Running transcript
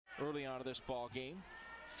early on in this ball game.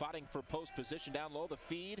 Fighting for post position down low, the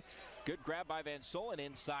feed. Good grab by Van Solen,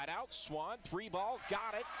 inside out. Swan, 3-ball,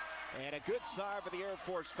 got it. And a good side for the Air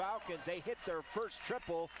Force Falcons. They hit their first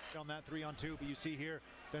triple. On that 3-on-2, but you see here,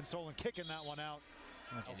 Van Solen kicking that one out.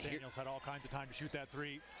 Daniels had all kinds of time to shoot that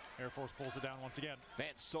three. Air Force pulls it down once again.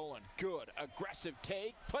 Van Solen, good, aggressive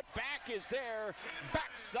take. Put back is there.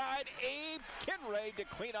 Backside, Abe Kinraid to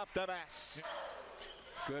clean up the mess.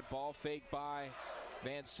 Good ball fake by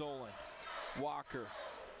Van Solen. Walker,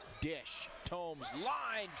 dish, Tomes,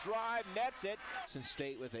 line drive, nets it.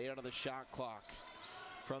 State with 8 on the shot clock.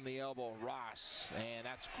 From the elbow, Ross, and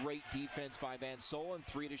that's great defense by Van Solen.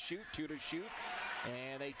 3 to shoot, 2 to shoot,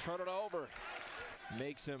 and they turn it over.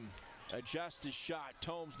 Makes him adjust his shot.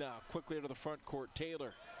 Tomes now quickly to the front court.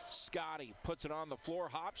 Taylor, Scottie puts it on the floor,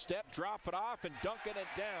 hop, step, drop it off, and dunking it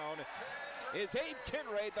down is Abe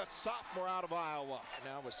Kinraid, the sophomore out of Iowa.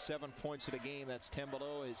 Now with 7 points in the game, that's 10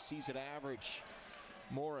 below his season average.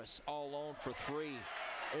 Morris all alone for 3.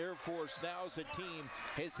 Air Force now as a team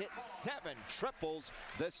has hit 7 triples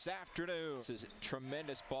this afternoon. This is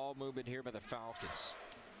tremendous ball movement here by the Falcons.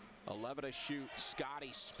 11 to shoot.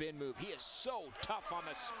 Scottie spin move. He is so tough on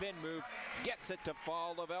the spin move. Gets it to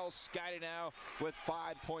fall. Lavelle Scottie now with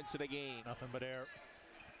 5 points in the game. Nothing but air.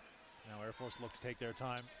 Now Air Force look to take their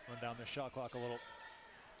time, run down their shot clock a little.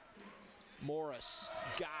 Morris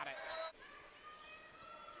got it.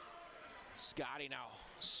 Scottie now,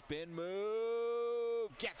 spin move,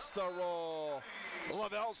 gets the roll.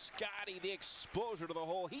 Lavelle Scottie, the exposure to the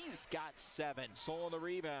hole. He's got 7. Soul on the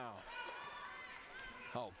rebound.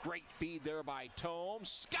 Oh, great feed there by Tomes.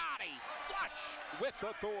 Scottie, flush with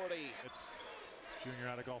authority. It's junior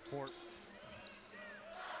out of Gulfport.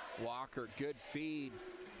 Walker, good feed.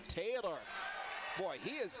 Taylor, boy,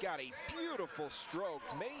 he has got a beautiful stroke.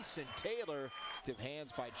 Mason Taylor.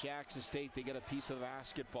 Hands by Jackson State. They get a piece of the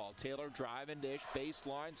basketball. Taylor driving dish,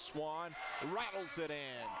 baseline. Swan rattles it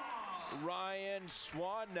in. Ryan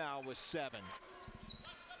Swan now with 7.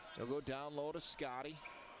 He'll go down low to Scottie.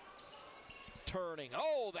 Turning.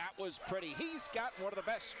 Oh, that was pretty. He's got one of the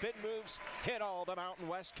best spin moves in all the Mountain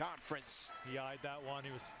West Conference. He eyed that one.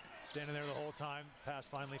 He was standing there the whole time. Pass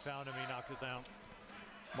finally found him. He knocked us down.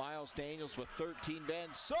 Miles Daniels with 13. Van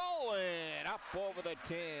Solen up over the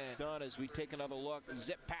 10. Done as we take another look.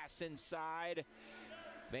 Zip pass inside.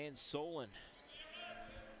 Van Solen.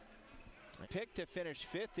 Picked to finish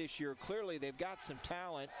 5th this year. Clearly they've got some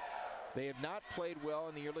talent. They have not played well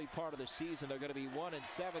in the early part of the season. They're going to be 1-7.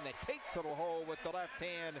 They take to the hole with the left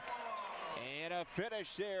hand. And a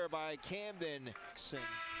finish there by Camden.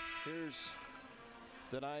 Here's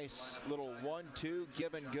the nice little 1-2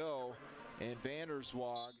 give and go. And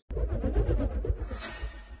Vanderswag.